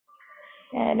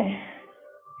And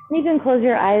you can close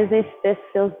your eyes if this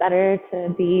feels better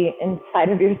to be inside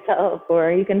of yourself,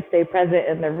 or you can stay present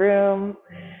in the room.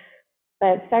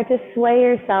 But start to sway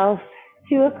yourself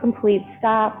to a complete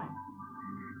stop,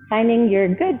 finding your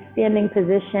good standing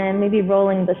position, maybe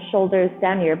rolling the shoulders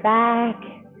down your back,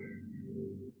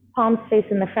 palms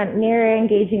facing the front mirror,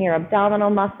 engaging your abdominal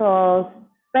muscles,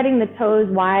 spreading the toes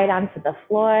wide onto the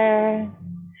floor.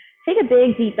 Take a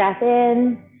big deep breath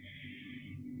in.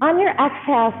 On your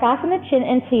exhale, soften the chin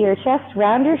into your chest,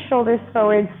 round your shoulders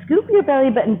forward, scoop your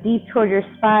belly button deep toward your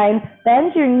spine,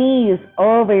 bend your knees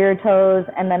over your toes,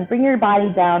 and then bring your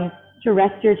body down to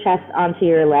rest your chest onto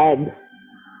your legs.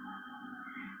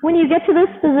 When you get to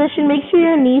this position, make sure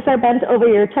your knees are bent over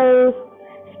your toes.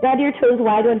 Spread your toes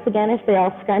wide once again if they're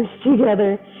all scrunched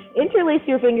together. Interlace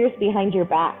your fingers behind your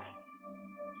back.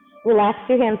 Relax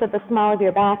your hands at the small of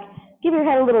your back. Give your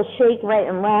head a little shake right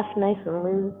and left, nice and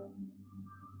loose.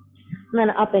 And then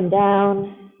up and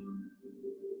down.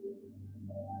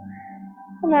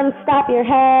 And then stop your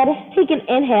head. Take an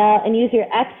inhale and use your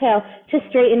exhale to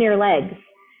straighten your legs,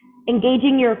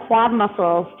 engaging your quad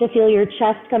muscles to feel your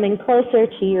chest coming closer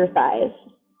to your thighs.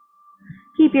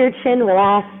 Keep your chin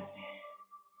relaxed.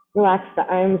 Relax the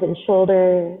arms and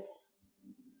shoulders.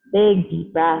 Big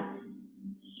deep breath.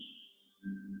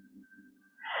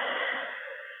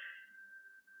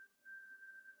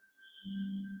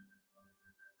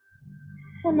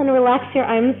 And then relax your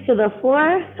arms to the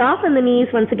floor. Soften the knees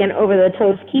once again over the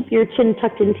toes. Keep your chin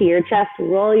tucked into your chest.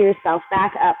 Roll yourself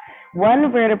back up,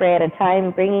 one vertebrae at a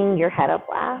time, bringing your head up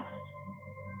last.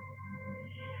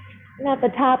 And at the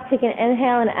top, take an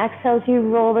inhale and exhale as you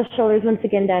roll the shoulders once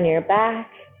again down your back.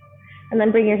 And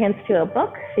then bring your hands to a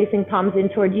book, facing palms in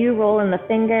toward you. Roll in the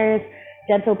fingers.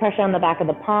 Gentle pressure on the back of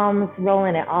the palms.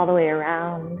 Rolling it all the way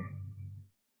around.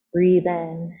 Breathe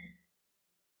in.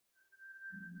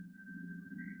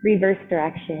 Reverse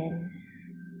direction.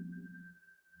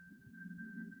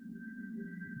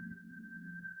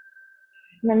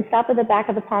 And then stop with the back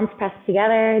of the palms pressed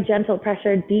together. Gentle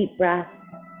pressure, deep breath.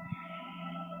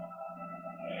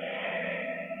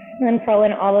 And then curl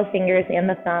in all the fingers and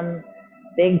the thumb.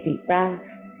 Big deep breath.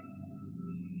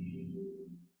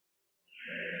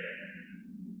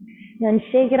 And then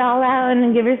shake it all out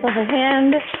and give yourself a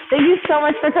hand. Thank you so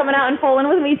much for coming out and pulling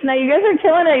with me tonight. You guys are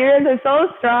killing it. You guys are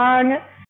so strong.